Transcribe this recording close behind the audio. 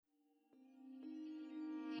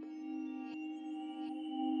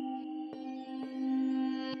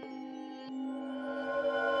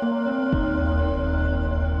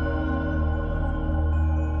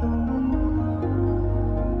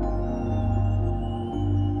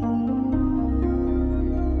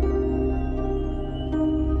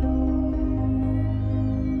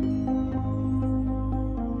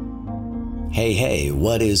Hey,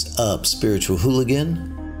 what is up, spiritual hooligan?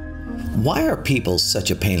 Why are people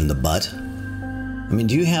such a pain in the butt? I mean,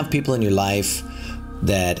 do you have people in your life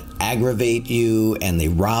that aggravate you and they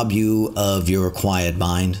rob you of your quiet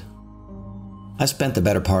mind? I spent the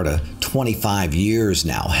better part of 25 years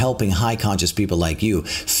now helping high conscious people like you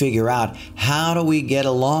figure out, how do we get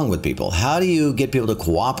along with people? How do you get people to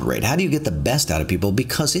cooperate? How do you get the best out of people?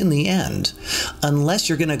 Because in the end, unless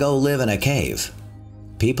you're going to go live in a cave,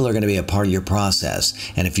 people are going to be a part of your process.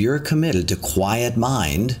 And if you're committed to quiet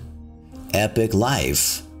mind, epic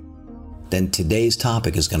life, then today's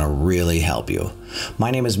topic is going to really help you.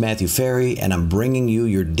 My name is Matthew Ferry, and I'm bringing you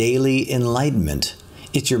your daily enlightenment.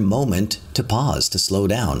 It's your moment to pause, to slow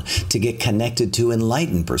down, to get connected to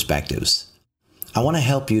enlightened perspectives. I want to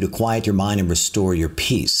help you to quiet your mind and restore your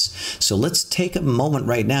peace. So let's take a moment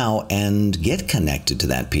right now and get connected to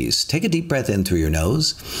that peace. Take a deep breath in through your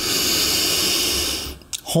nose.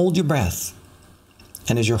 Hold your breath.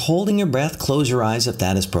 And as you're holding your breath, close your eyes if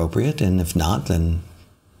that is appropriate. And if not, then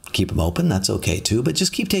keep them open. That's okay too. But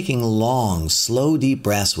just keep taking long, slow, deep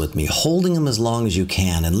breaths with me, holding them as long as you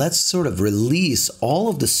can. And let's sort of release all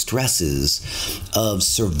of the stresses of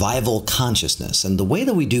survival consciousness. And the way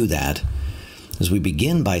that we do that is we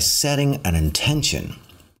begin by setting an intention.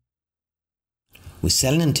 We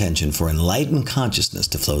set an intention for enlightened consciousness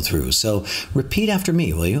to flow through. So repeat after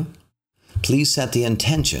me, will you? Please set the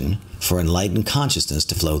intention for enlightened consciousness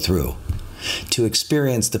to flow through, to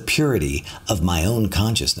experience the purity of my own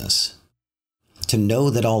consciousness, to know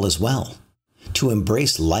that all is well, to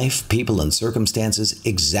embrace life, people, and circumstances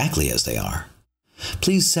exactly as they are.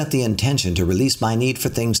 Please set the intention to release my need for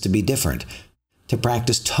things to be different, to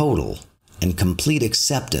practice total and complete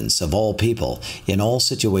acceptance of all people, in all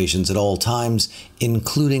situations, at all times,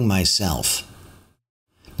 including myself.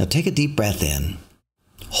 Now take a deep breath in.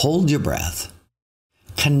 Hold your breath.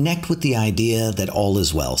 Connect with the idea that all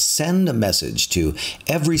is well. Send a message to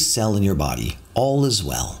every cell in your body. All is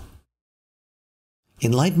well.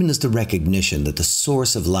 Enlightenment is the recognition that the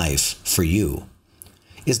source of life for you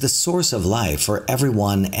is the source of life for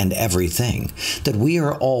everyone and everything. That we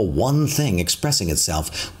are all one thing expressing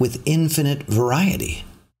itself with infinite variety.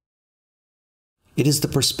 It is the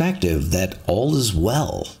perspective that all is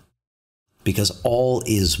well because all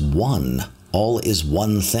is one. All is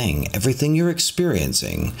one thing. Everything you're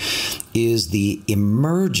experiencing is the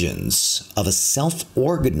emergence of a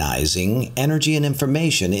self-organizing energy and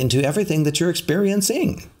information into everything that you're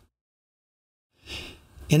experiencing.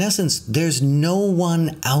 In essence, there's no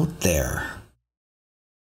one out there.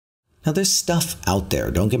 Now, there's stuff out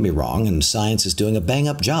there, don't get me wrong, and science is doing a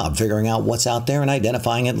bang-up job figuring out what's out there and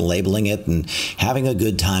identifying it and labeling it and having a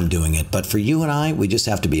good time doing it. But for you and I, we just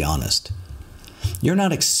have to be honest. You're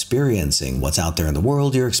not experiencing what's out there in the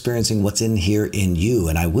world, you're experiencing what's in here in you.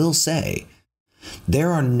 And I will say,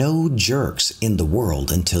 there are no jerks in the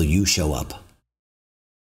world until you show up.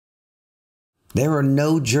 There are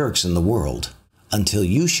no jerks in the world until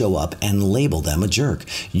you show up and label them a jerk.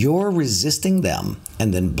 You're resisting them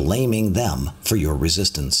and then blaming them for your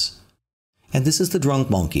resistance. And this is the drunk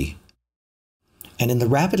monkey. And in the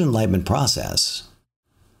rapid enlightenment process,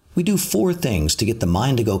 we do 4 things to get the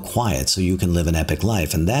mind to go quiet so you can live an epic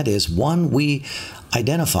life. And that is, 1, we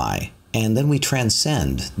identify and then we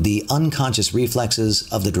transcend the unconscious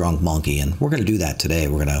reflexes of the drunk monkey. And we're going to do that today.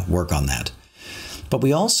 We're going to work on that. But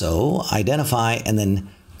we also identify and then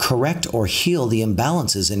correct or heal the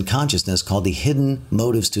imbalances in consciousness called the hidden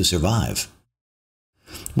motives to survive.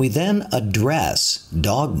 We then address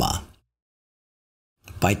dogma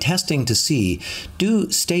by testing to see,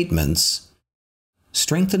 do statements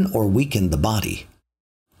strengthen or weaken the body?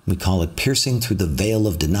 We call it piercing through the veil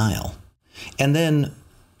of denial. And then,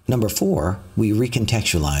 number 4, we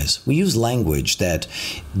recontextualize. We use language that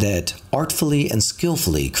artfully and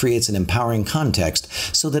skillfully creates an empowering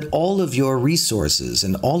context so that all of your resources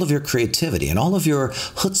and all of your creativity and all of your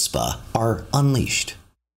chutzpah are unleashed.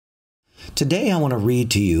 Today, I want to read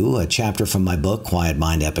to you a chapter from my book, Quiet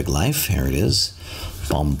Mind, Epic Life. Here it is.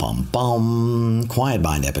 Bum, bum, bum. Quiet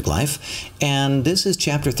Mind, Epic Life. And this is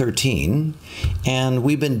chapter 13. And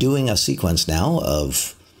we've been doing a sequence now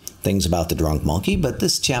of things about the drunk monkey, but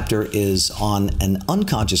this chapter is on an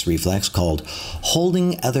unconscious reflex called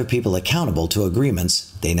holding other people accountable to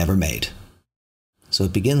agreements they never made. So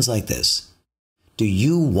it begins like this. Do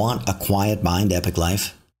you want a quiet mind, epic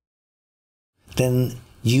life? Then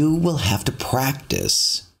you will have to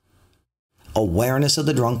practice awareness of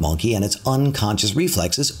the drunk monkey and its unconscious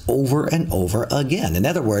reflexes over and over again. In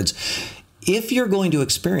other words, if you're going to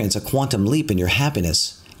experience a quantum leap in your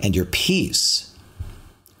happiness and your peace,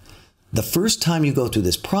 the first time you go through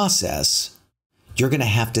this process, You're going to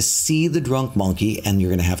have to see the drunk monkey and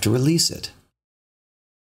you're going to have to release it.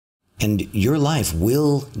 And your life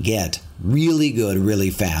will get really good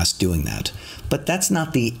really fast doing that. But that's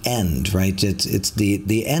not the end, right? It's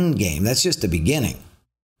the end game. That's just the beginning.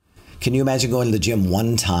 Can you imagine going to the gym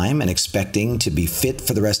one time and expecting to be fit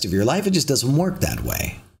for the rest of your life? It just doesn't work that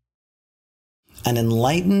way. An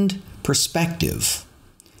enlightened perspective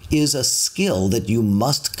is a skill that you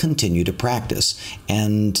must continue to practice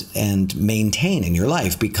and maintain in your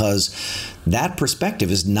life, because that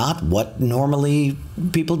perspective is not what normally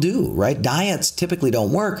people do, right? Diets typically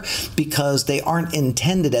don't work because they aren't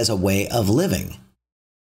intended as a way of living.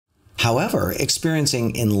 However,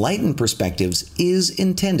 experiencing enlightened perspectives is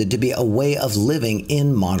intended to be a way of living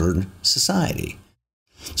in modern society.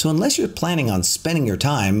 So unless you're planning on spending your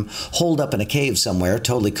time holed up in a cave somewhere,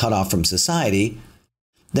 totally cut off from society,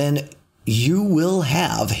 then you will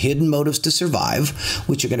have hidden motives to survive,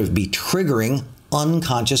 which are going to be triggering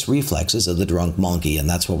unconscious reflexes of the drunk monkey. And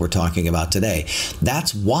that's what we're talking about today.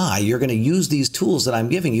 That's why you're going to use these tools that I'm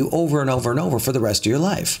giving you over and over and over for the rest of your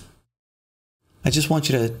life. I just want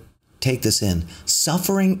you to take this in.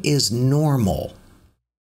 Suffering is normal.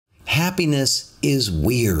 Happiness is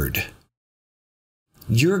weird.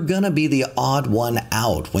 You're going to be the odd one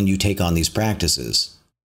out when you take on these practices.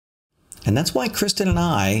 And that's why Kristen and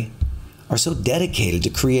I are so dedicated to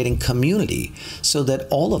creating community, so that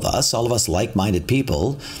all of us like-minded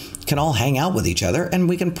people, can all hang out with each other and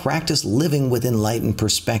we can practice living with enlightened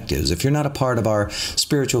perspectives. If you're not a part of our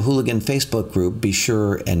Spiritual Hooligan Facebook group, be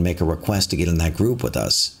sure and make a request to get in that group with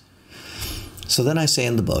us. So then I say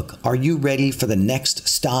in the book, are you ready for the next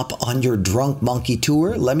stop on your drunk monkey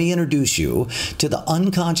tour? Let me introduce you to the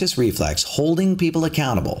unconscious reflex holding people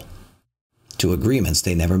accountable to agreements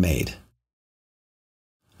they never made.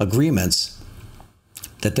 Agreements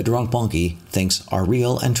that the drunk monkey thinks are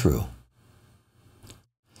real and true.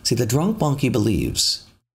 See, the drunk monkey believes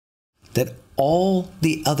that all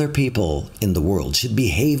the other people in the world should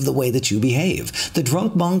behave the way that you behave. The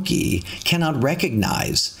drunk monkey cannot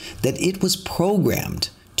recognize that it was programmed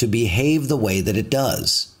to behave the way that it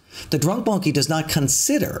does. The drunk monkey does not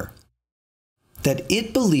consider that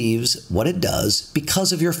it believes what it does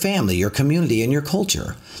because of your family, your community, and your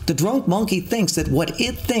culture. The drunk monkey thinks that what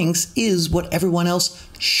it thinks is what everyone else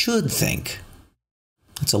should think.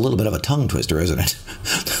 It's a little bit of a tongue twister, isn't it?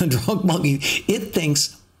 The drunk monkey, it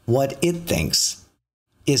thinks what it thinks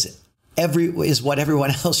is what everyone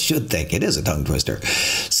else should think. It is a tongue twister.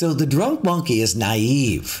 So the drunk monkey is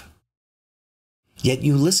naive. Yet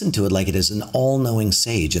you listen to it like it is an all-knowing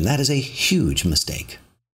sage, and that is a huge mistake.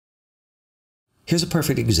 Here's a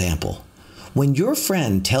perfect example. When your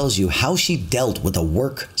friend tells you how she dealt with a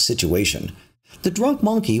work situation, the drunk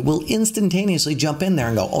monkey will instantaneously jump in there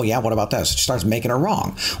and go, oh yeah, what about this? It starts making her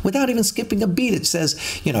wrong. Without even skipping a beat, it says,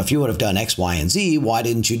 if you would have done X, Y, and Z, why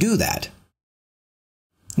didn't you do that?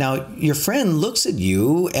 Now, your friend looks at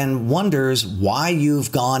you and wonders why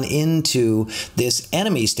you've gone into this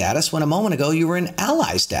enemy status when a moment ago you were in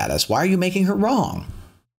ally status. Why are you making her wrong?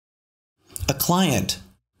 A client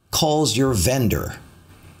calls your vendor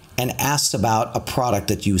and asks about a product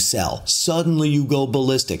that you sell. Suddenly you go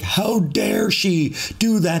ballistic. How dare she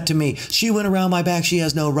do that to me? She went around my back. She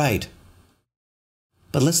has no right.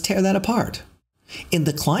 But let's tear that apart. In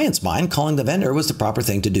the client's mind, calling the vendor was the proper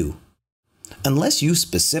thing to do. Unless you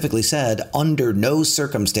specifically said, under no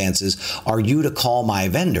circumstances are you to call my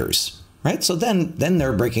vendors, right? So then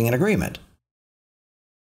they're breaking an agreement.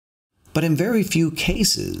 But in very few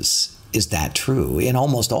cases is that true. In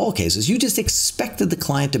almost all cases, you just expected the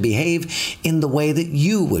client to behave in the way that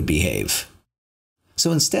you would behave.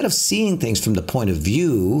 So instead of seeing things from their point of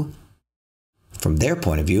view,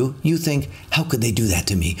 you think, how could they do that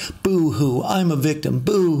to me? Boo-hoo, I'm a victim.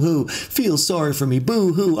 Boo-hoo, feel sorry for me.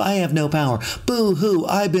 Boo-hoo, I have no power. Boo-hoo,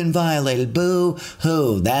 I've been violated.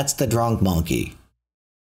 Boo-hoo, that's the drunk monkey.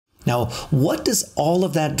 Now, what does all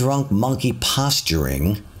of that drunk monkey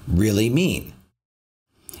posturing really mean?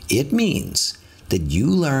 It means that you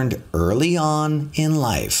learned early on in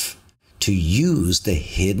life to use the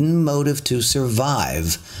hidden motive to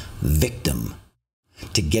survive, victim,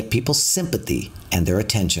 to get people's sympathy and their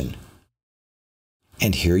attention.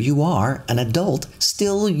 And here you are, an adult,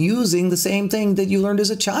 still using the same thing that you learned as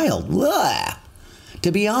a child. Blah!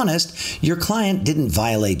 To be honest, your client didn't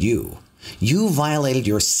violate you. You violated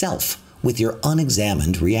yourself with your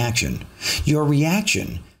unexamined reaction. Your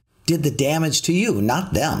reaction did the damage to you,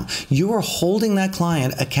 not them. You are holding that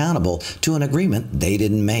client accountable to an agreement they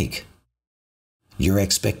didn't make. Your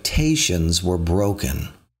expectations were broken.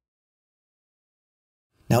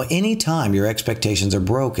 Now, anytime your expectations are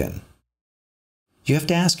broken, You have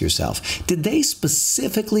to ask yourself, did they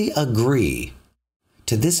specifically agree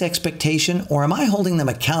to this expectation, or am I holding them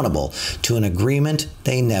accountable to an agreement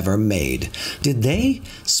they never made? Did they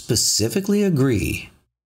specifically agree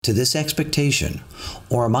to this expectation,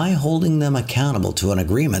 or am I holding them accountable to an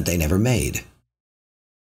agreement they never made?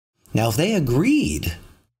 Now, if they agreed,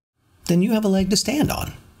 then you have a leg to stand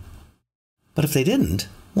on. But if they didn't,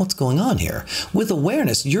 what's going on here? With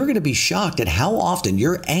awareness, you're going to be shocked at how often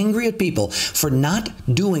you're angry at people for not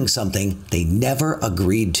doing something they never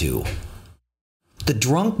agreed to. The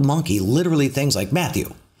drunk monkey literally things like,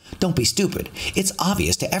 Matthew, don't be stupid. It's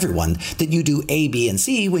obvious to everyone that you do A, B, and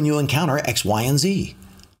C when you encounter X, Y, and Z.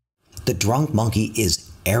 The drunk monkey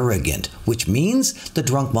is arrogant, which means the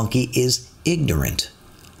drunk monkey is ignorant.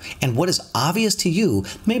 And what is obvious to you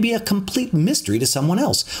may be a complete mystery to someone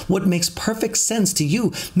else. What makes perfect sense to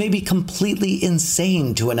you may be completely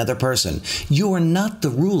insane to another person. You are not the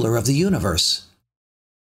ruler of the universe.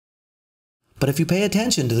 But if you pay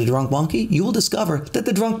attention to the drunk monkey, you will discover that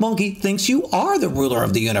the drunk monkey thinks you are the ruler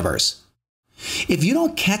of the universe. If you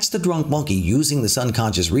don't catch the drunk monkey using this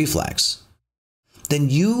unconscious reflex, then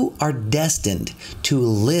you are destined to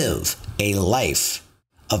live a life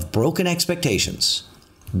of broken expectations,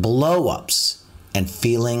 blow-ups, and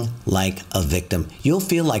feeling like a victim. You'll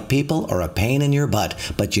feel like people are a pain in your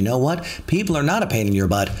butt. But you know what? People are not a pain in your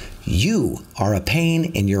butt. You are a pain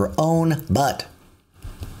in your own butt.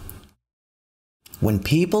 When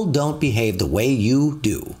people don't behave the way you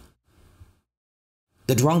do,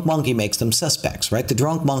 the drunk monkey makes them suspects, right? The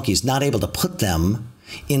drunk monkey is not able to put them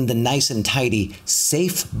in the nice and tidy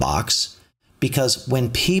safe box, because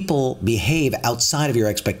when people behave outside of your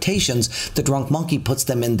expectations, the drunk monkey puts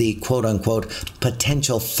them in the quote-unquote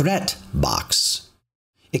potential threat box.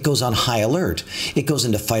 It goes on high alert. It goes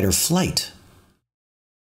into fight or flight.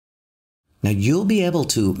 Now, you'll be able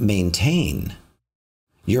to maintain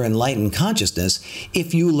your enlightened consciousness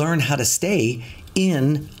if you learn how to stay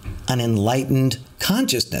in an enlightened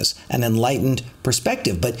consciousness, an enlightened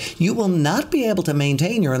perspective. But you will not be able to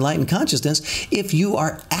maintain your enlightened consciousness if you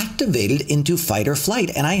are activated into fight or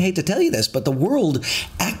flight. And I hate to tell you this, but the world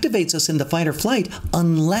activates us into fight or flight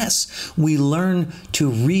unless we learn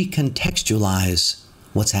to recontextualize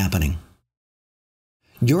what's happening.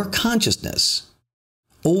 Your consciousness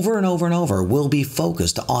over and over and over will be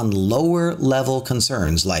focused on lower level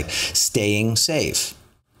concerns like staying safe,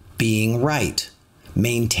 being right,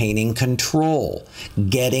 maintaining control,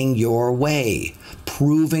 getting your way,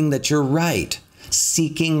 proving that you're right,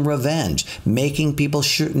 seeking revenge, making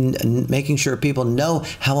sure people know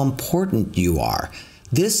how important you are.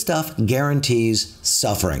 This stuff guarantees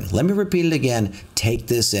suffering. Let me repeat it again. Take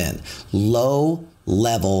this in. Low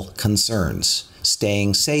level concerns.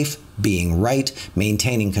 Staying safe, being right,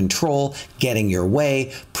 maintaining control, getting your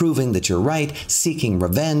way, proving that you're right, seeking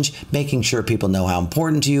revenge, making sure people know how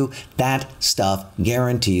important to you. That stuff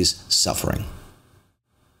guarantees suffering.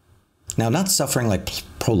 Now, not suffering like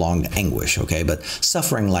prolonged anguish, okay, but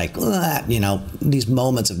suffering like, these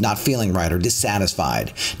moments of not feeling right or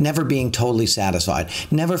dissatisfied, never being totally satisfied,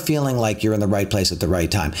 never feeling like you're in the right place at the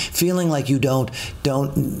right time, feeling like you don't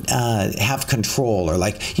have control, or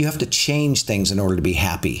like you have to change things in order to be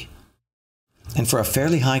happy. And for a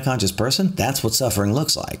fairly high conscious person, that's what suffering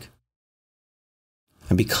looks like.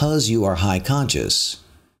 And because you are high conscious,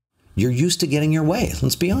 you're used to getting your way.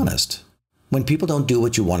 Let's be honest. When people don't do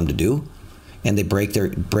what you want them to do, and they break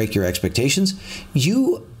your expectations,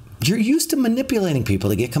 you're used to manipulating people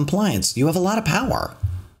to get compliance. You have a lot of power.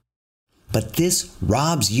 But this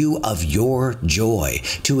robs you of your joy.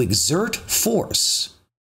 To exert force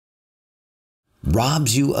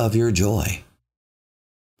robs you of your joy.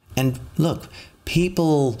 And look,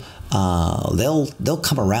 people, they'll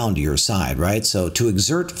come around to your side, right? So to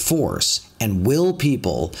exert force and will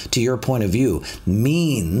people to your point of view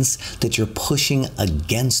means that you're pushing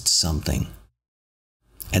against something.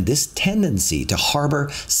 And this tendency to harbor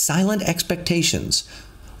silent expectations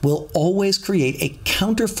will always create a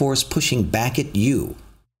counterforce pushing back at you.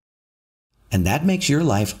 And that makes your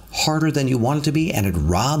life harder than you want it to be, and it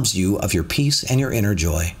robs you of your peace and your inner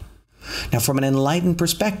joy. Now, from an enlightened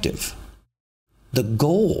perspective, the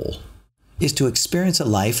goal is to experience a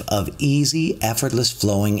life of easy, effortless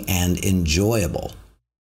flowing, and enjoyable.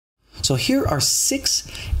 So here are 6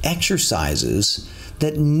 exercises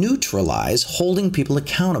that neutralize holding people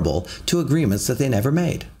accountable to agreements that they never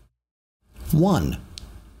made. 1,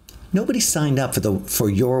 nobody signed up for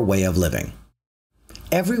your way of living.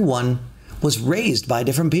 Everyone was raised by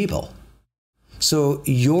different people. So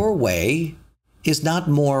your way is not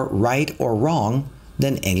more right or wrong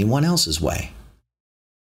than anyone else's way.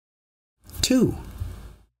 2,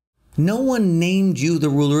 No one named you the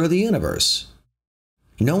ruler of the universe.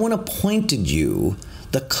 No one appointed you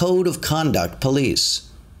the code of conduct police.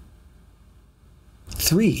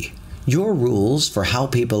 3, your rules for how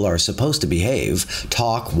people are supposed to behave,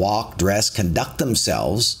 talk, walk, dress, conduct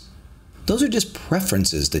themselves, those are just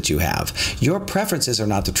preferences that you have. Your preferences are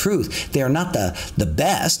not the truth. They are not the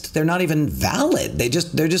best. They're not even valid.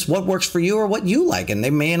 They're just what works for you or what you like, and they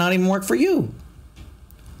may not even work for you.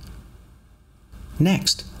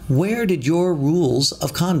 Next, where did your rules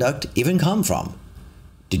of conduct even come from?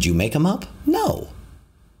 Did you make them up? No.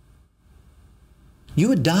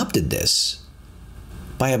 You adopted this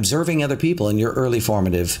by observing other people in your early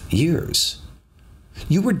formative years.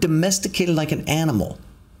 You were domesticated like an animal.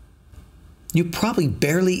 You probably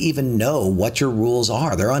barely even know what your rules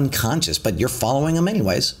are. They're unconscious, but you're following them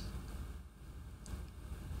anyways.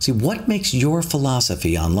 See, what makes your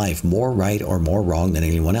philosophy on life more right or more wrong than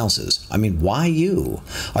anyone else's? I mean, why you?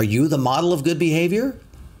 Are you the model of good behavior?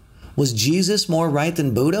 Was Jesus more right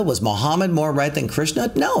than Buddha? Was Muhammad more right than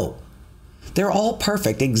Krishna? No. They're all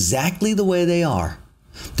perfect exactly the way they are.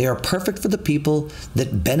 They are perfect for the people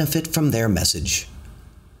that benefit from their message.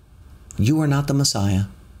 You are not the Messiah.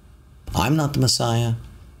 I'm not the Messiah.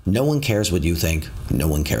 No one cares what you think. No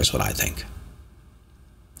one cares what I think.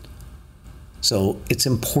 So it's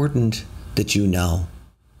important that you know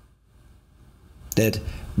that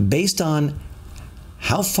based on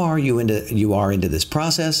how far you are into this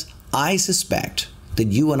process, I suspect that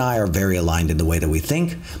you and I are very aligned in the way that we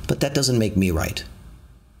think, but that doesn't make me right.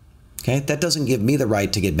 Okay? That doesn't give me the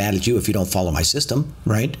right to get mad at you if you don't follow my system,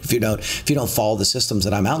 right? If you don't follow the systems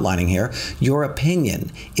that I'm outlining here. Your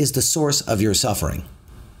opinion is the source of your suffering,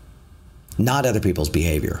 not other people's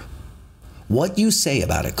behavior. What you say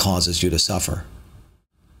about it causes you to suffer.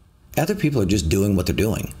 Other people are just doing what they're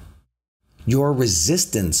doing. Your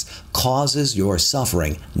resistance causes your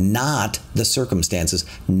suffering, not the circumstances,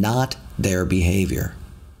 not their behavior.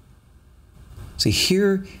 See,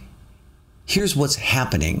 here's what's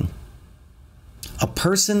happening. A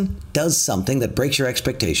person does something that breaks your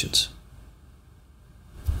expectations.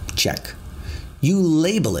 Check. You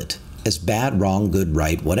label it as bad, wrong, good,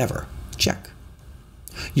 right, whatever. Check.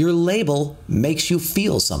 Your label makes you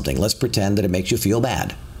feel something. Let's pretend that it makes you feel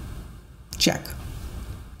bad. Check.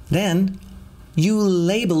 Then you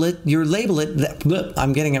label it,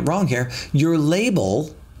 I'm getting it wrong here. Your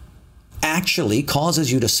label actually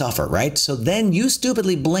causes you to suffer, right? So then you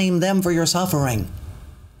stupidly blame them for your suffering.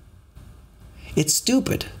 It's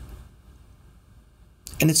stupid.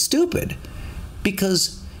 And it's stupid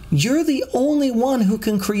because you're the only one who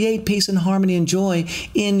can create peace and harmony and joy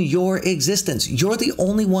in your existence. You're the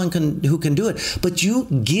only one who can do it. But you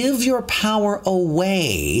give your power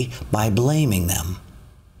away by blaming them.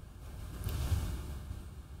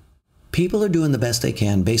 People are doing the best they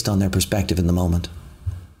can based on their perspective in the moment.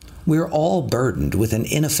 We're all burdened with an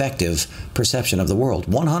ineffective perception of the world,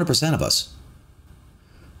 100% of us.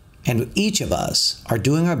 And each of us are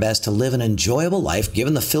doing our best to live an enjoyable life,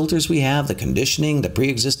 given the filters we have, the conditioning, the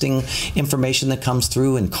pre-existing information that comes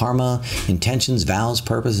through in karma, intentions, vows,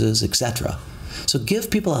 purposes, etc. So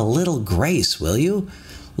give people a little grace, will you?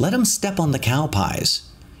 Let them step on the cow pies.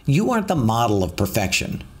 You aren't the model of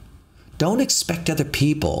perfection. Don't expect other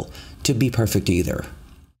people to be perfect either.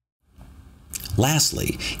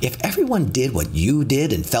 Lastly, if everyone did what you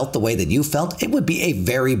did and felt the way that you felt, it would be a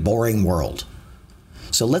very boring world.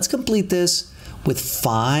 So let's complete this with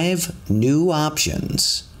 5 new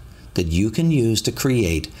options that you can use to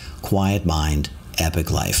create quiet mind,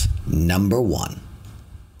 epic life. Number 1,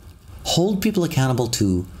 hold people accountable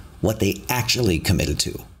to what they actually committed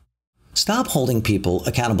to. Stop holding people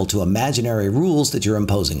accountable to imaginary rules that you're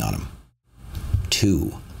imposing on them.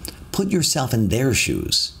 2, put yourself in their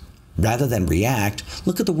shoes. Rather than react,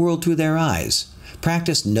 look at the world through their eyes.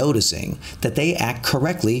 Practice noticing that they act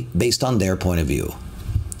correctly based on their point of view.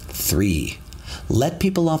 3, let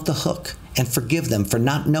people off the hook and forgive them for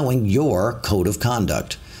not knowing your code of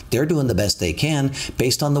conduct. They're doing the best they can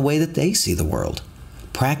based on the way that they see the world.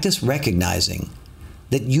 Practice recognizing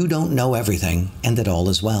that you don't know everything and that all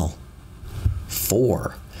is well.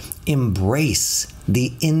 4, embrace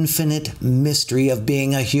the infinite mystery of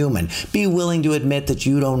being a human. Be willing to admit that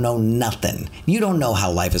you don't know nothing. You don't know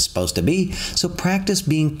how life is supposed to be. So practice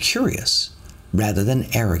being curious rather than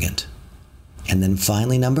arrogant. And then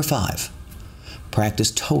finally, number 5,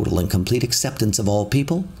 practice total and complete acceptance of all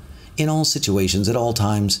people, in all situations, at all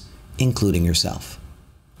times, including yourself.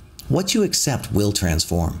 What you accept will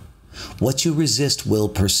transform. What you resist will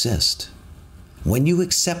persist. When you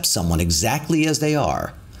accept someone exactly as they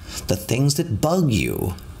are, the things that bug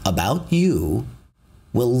you about you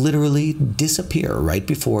will literally disappear right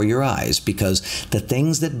before your eyes, because the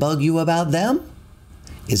things that bug you about them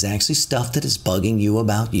is actually stuff that is bugging you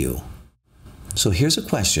about you. So here's a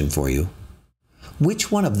question for you.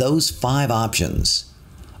 Which one of those 5 options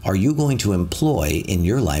are you going to employ in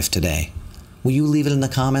your life today? Will you leave it in the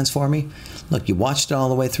comments for me? Look, you watched it all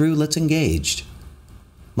the way through. Let's engage.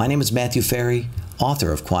 My name is Matthew Ferry,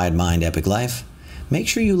 author of Quiet Mind, Epic Life. Make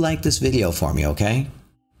sure you like this video for me, okay?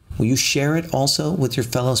 Will you share it also with your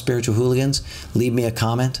fellow spiritual hooligans? Leave me a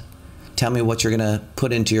comment. Tell me what you're going to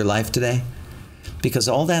put into your life today. Because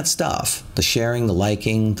all that stuff, the sharing, the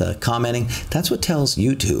liking, the commenting, that's what tells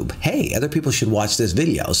YouTube, hey, other people should watch this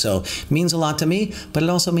video. So it means a lot to me, but it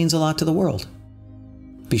also means a lot to the world.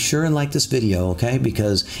 Be sure and like this video, okay?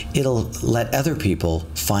 Because it'll let other people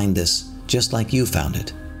find this just like you found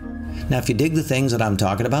it. Now, if you dig the things that I'm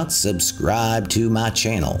talking about, subscribe to my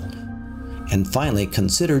channel. And finally,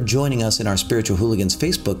 consider joining us in our Spiritual Hooligans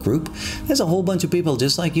Facebook group. There's a whole bunch of people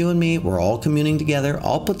just like you and me. We're all communing together.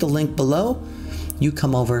 I'll put the link below. You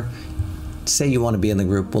come over, say you want to be in the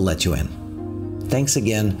group, we'll let you in. Thanks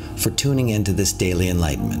again for tuning into this daily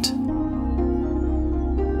enlightenment.